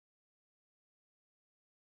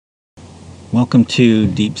Welcome to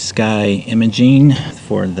Deep Sky Imaging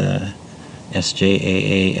for the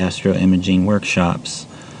SJAA Astro Imaging Workshops.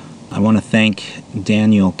 I want to thank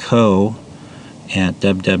Daniel Coe at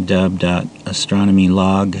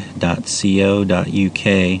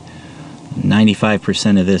www.astronomylog.co.uk.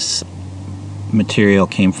 95% of this material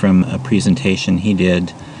came from a presentation he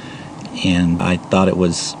did, and I thought it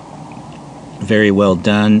was very well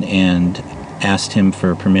done and asked him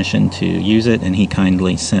for permission to use it, and he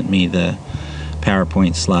kindly sent me the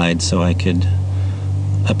PowerPoint slides so I could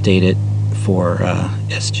update it for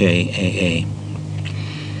SJAA.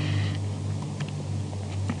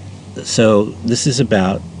 So this is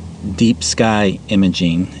about deep sky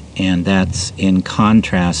imaging, and that's in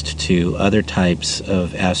contrast to other types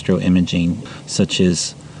of astro imaging, such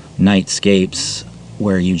as nightscapes,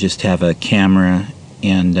 where you just have a camera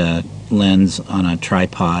and a lens on a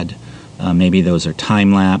tripod. Maybe those are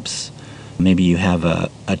time-lapse. Maybe you have a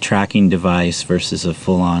tracking device versus a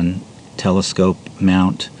full-on telescope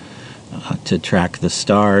mount to track the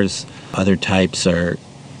stars. Other types are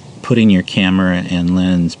putting your camera and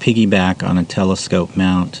lens piggyback on a telescope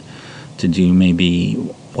mount to do maybe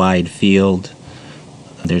wide field.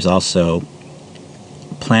 There's also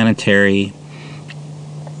planetary,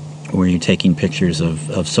 where you're taking pictures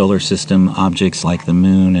of solar system objects like the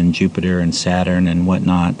moon and Jupiter and Saturn and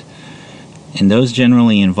whatnot. And those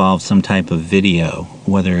generally involve some type of video,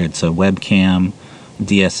 whether it's a webcam,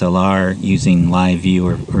 DSLR using live view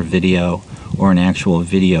or video, or an actual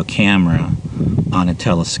video camera on a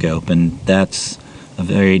telescope. And that's a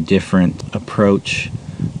very different approach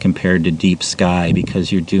compared to deep sky,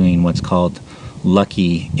 because you're doing what's called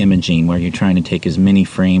lucky imaging, where you're trying to take as many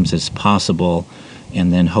frames as possible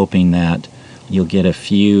and then hoping that you'll get a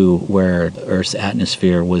few where Earth's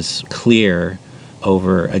atmosphere was clear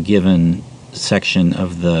over a given section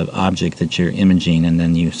of the object that you're imaging, and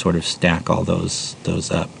then you sort of stack all those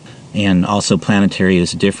up. And also planetary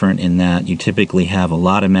is different in that you typically have a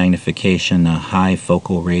lot of magnification, a high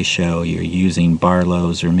focal ratio. You're using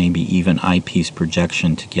Barlow's or maybe even eyepiece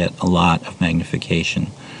projection to get a lot of magnification.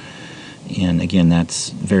 And again, that's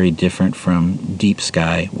very different from deep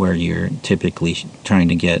sky, where you're typically trying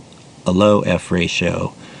to get a low F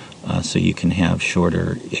ratio so you can have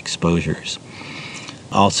shorter exposures.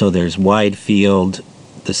 Also, there's wide field.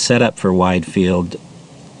 The setup for wide field,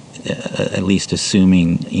 at least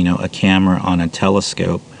assuming a camera on a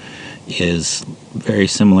telescope, is very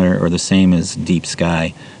similar or the same as deep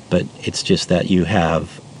sky, but it's just that you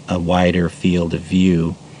have a wider field of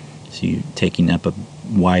view, so you're taking up a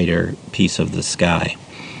wider piece of the sky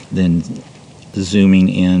than zooming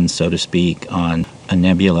in, so to speak, on a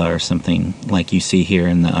nebula or something like you see here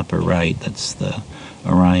in the upper right. That's the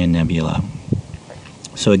Orion Nebula.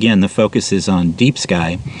 So again, the focus is on deep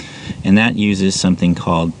sky, and that uses something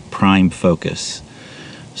called prime focus.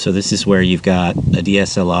 So this is where you've got a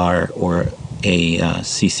DSLR or a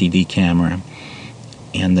CCD camera,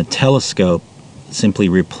 and the telescope simply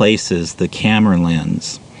replaces the camera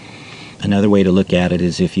lens. Another way to look at it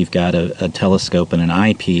is if you've got a telescope and an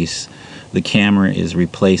eyepiece, the camera is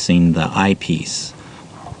replacing the eyepiece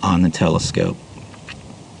on the telescope.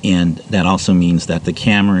 And that also means that the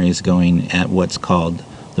camera is going at what's called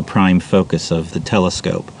the prime focus of the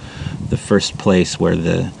telescope. The first place where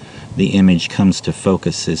the image comes to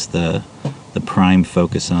focus is the prime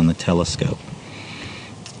focus on the telescope.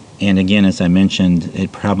 And again, as I mentioned,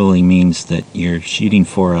 it probably means that you're shooting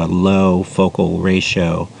for a low focal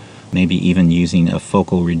ratio, maybe even using a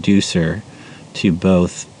focal reducer to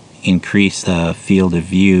both increase the field of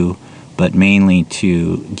view, but mainly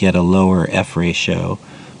to get a lower F ratio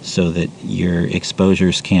so that your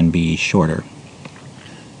exposures can be shorter.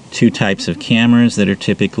 Two types of cameras that are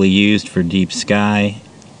typically used for deep sky: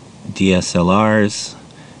 DSLRs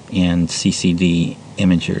and CCD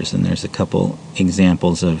imagers. And there's a couple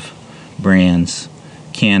examples of brands,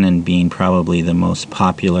 Canon being probably the most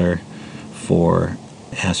popular for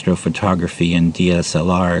astrophotography and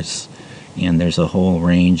DSLRs. And there's a whole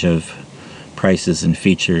range of prices and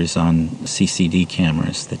features on CCD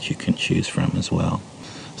cameras that you can choose from as well.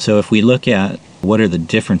 So if we look at what are the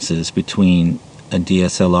differences between a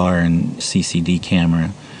DSLR and CCD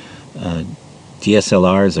camera,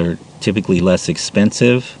 DSLRs are typically less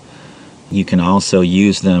expensive. You can also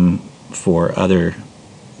use them for other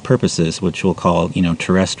purposes, which we'll call,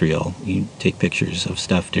 terrestrial. You take pictures of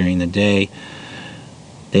stuff during the day.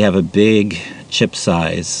 They have a big chip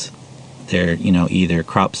size. They're, either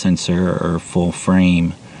crop sensor or full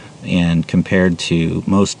frame, and compared to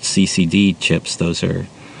most CCD chips, those are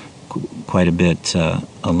quite a bit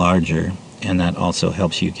larger, and that also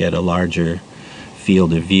helps you get a larger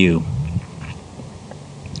field of view.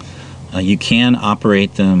 You can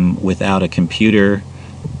operate them without a computer.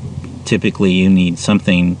 Typically, you need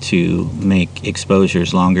something to make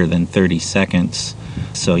exposures longer than 30 seconds.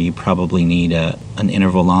 So you probably need an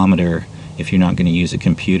intervalometer if you're not going to use a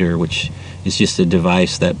computer, which is just a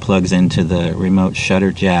device that plugs into the remote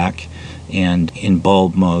shutter jack and in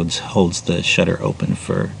bulb modes holds the shutter open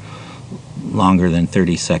for longer than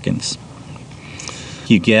 30 seconds.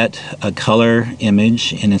 You get a color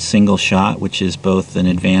image in a single shot, which is both an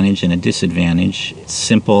advantage and a disadvantage. It's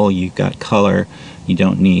simple, you've got color. You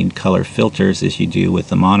don't need color filters as you do with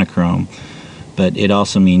the monochrome, but it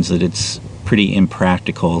also means that it's pretty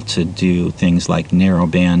impractical to do things like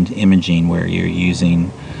narrowband imaging where you're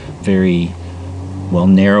using very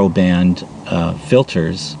narrowband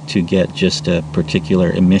filters to get just a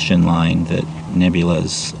particular emission line that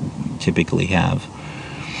nebulas typically have.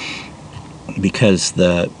 Because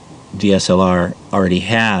the DSLR already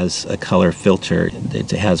has a color filter,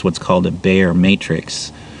 it has what's called a Bayer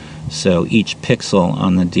matrix. So each pixel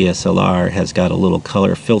on the DSLR has got a little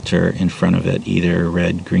color filter in front of it, either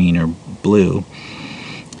red, green, or blue.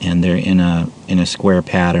 And they're in a square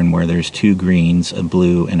pattern where there's two greens, a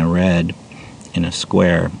blue and a red in a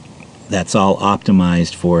square. That's all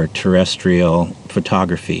optimized for terrestrial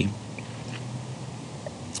photography.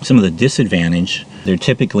 Some of the disadvantage, they're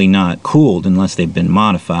typically not cooled unless they've been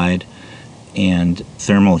modified, and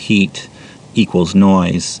thermal heat equals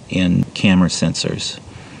noise in camera sensors.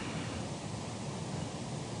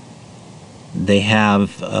 They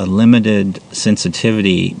have a limited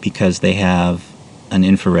sensitivity because they have an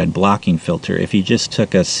infrared blocking filter. If you just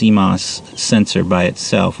took a CMOS sensor by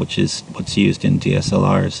itself, which is what's used in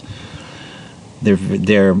DSLRs,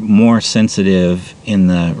 they're more sensitive in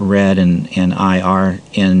the red and IR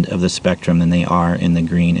end of the spectrum than they are in the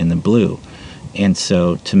green and the blue. And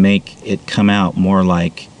so to make it come out more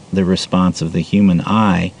like the response of the human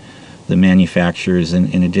eye, the manufacturers,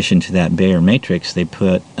 in addition to that Bayer matrix, they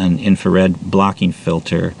put an infrared blocking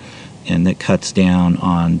filter, and that cuts down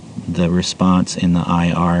on the response in the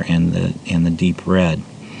IR and the deep red.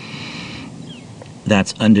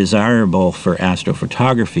 That's undesirable for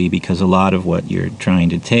astrophotography because a lot of what you're trying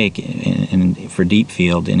to take, for deep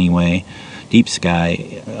field anyway, deep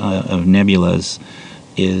sky of nebulas,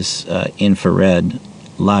 is infrared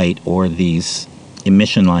light, or these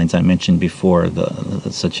emission lines I mentioned before,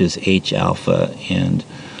 such as H alpha and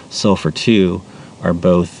sulfur 2, are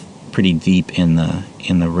both pretty deep in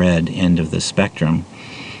the red end of the spectrum,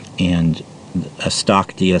 and a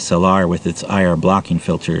stock DSLR with its IR blocking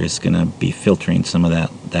filter is going to be filtering some of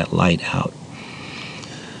that light out.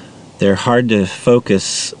 They're hard to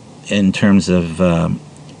focus in terms of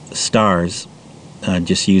stars,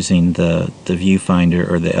 just using the viewfinder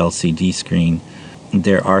or the LCD screen.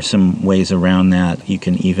 There are some ways around that. You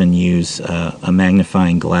can even use a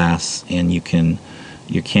magnifying glass, and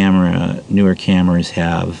newer cameras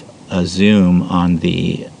have a zoom on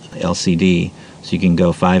the LCD, so you can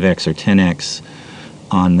go 5x or 10x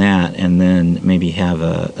on that, and then maybe have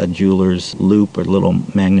a jeweler's loupe or little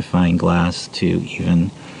magnifying glass to even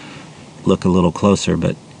look a little closer.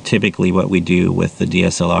 But typically what we do with the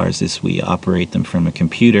DSLRs is we operate them from a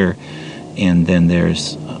computer, and then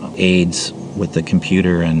there's aids with the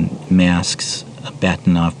computer and masks,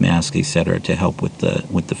 batten-off masks, etc., to help with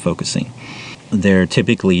the focusing. They're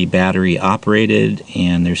typically battery operated,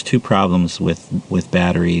 and there's two problems with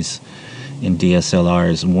batteries in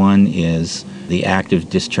DSLRs. One is the act of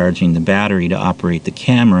discharging the battery to operate the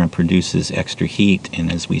camera produces extra heat,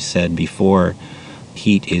 and as we said before,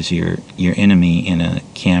 heat is your enemy in a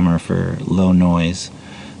camera for low noise,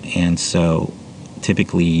 and so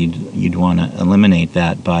typically you'd want to eliminate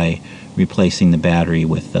that by replacing the battery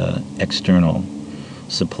with an external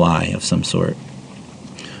supply of some sort.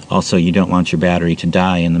 Also, you don't want your battery to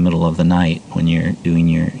die in the middle of the night when you're doing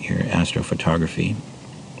your astrophotography.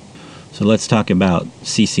 So let's talk about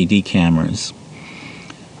CCD cameras.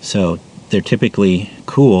 So they're typically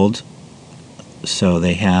cooled, so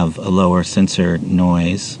they have a lower sensor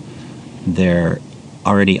noise. They're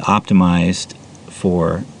already optimized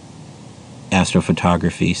for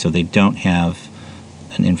astrophotography, so they don't have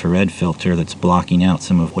an infrared filter that's blocking out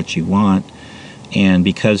some of what you want. And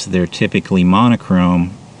because they're typically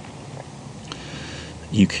monochrome,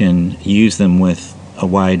 you can use them with a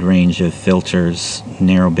wide range of filters,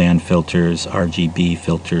 narrowband filters, RGB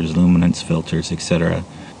filters, luminance filters, etc.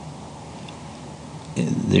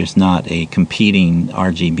 There's not a competing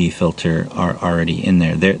RGB filter already in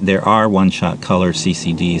there. There are one-shot color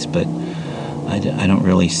CCDs, but I don't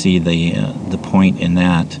really see the point in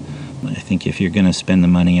that. I think if you're going to spend the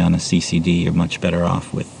money on a CCD, you're much better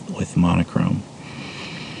off with monochrome.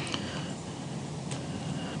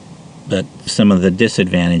 But some of the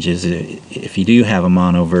disadvantages, if you do have a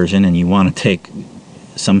mono version and you want to take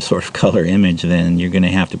some sort of color image, then you're going to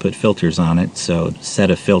have to put filters on it. So a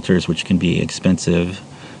set of filters, which can be expensive,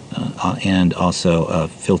 and also a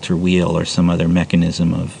filter wheel or some other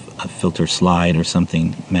mechanism of a filter slide or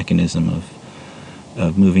something, mechanism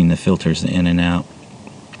of moving the filters in and out.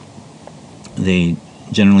 They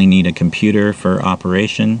generally need a computer for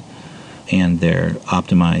operation, and they're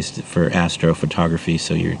optimized for astrophotography,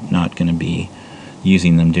 so you're not going to be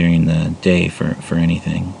using them during the day for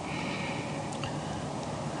anything.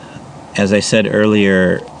 As I said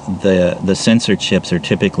earlier, the sensor chips are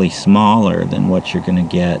typically smaller than what you're going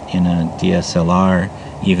to get in a DSLR,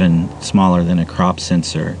 even smaller than a crop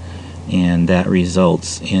sensor, and that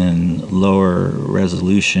results in lower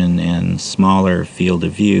resolution and smaller field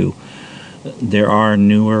of view. There are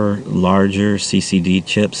newer, larger CCD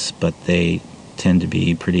chips, but they tend to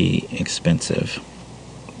be pretty expensive.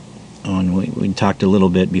 And we talked a little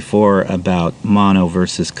bit before about mono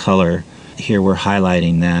versus color. Here we're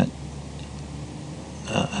highlighting that.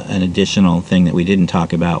 An additional thing that we didn't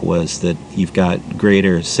talk about was that you've got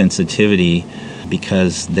greater sensitivity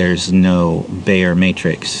because there's no Bayer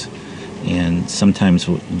matrix. And sometimes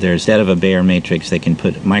instead of a Bayer matrix, they can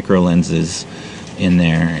put micro lenses in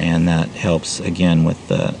there, and that helps again with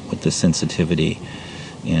the sensitivity.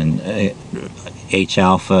 And H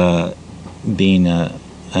alpha being an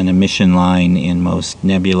emission line in most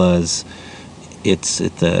nebulas, it's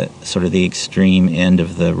at the sort of the extreme end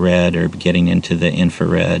of the red or getting into the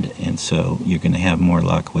infrared, and so you're going to have more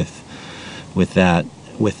luck with that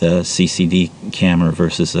with a CCD camera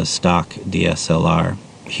versus a stock DSLR.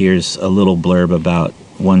 Here's a little blurb about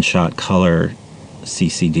one-shot color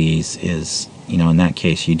CCDs. Is, in that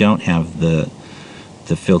case you don't have the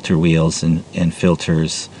filter wheels and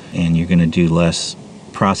filters, and you're going to do less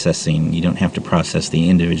processing. You don't have to process the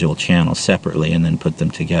individual channels separately and then put them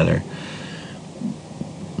together.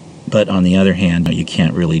 But on the other hand, you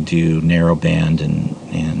can't really do narrowband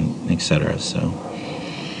and etc. So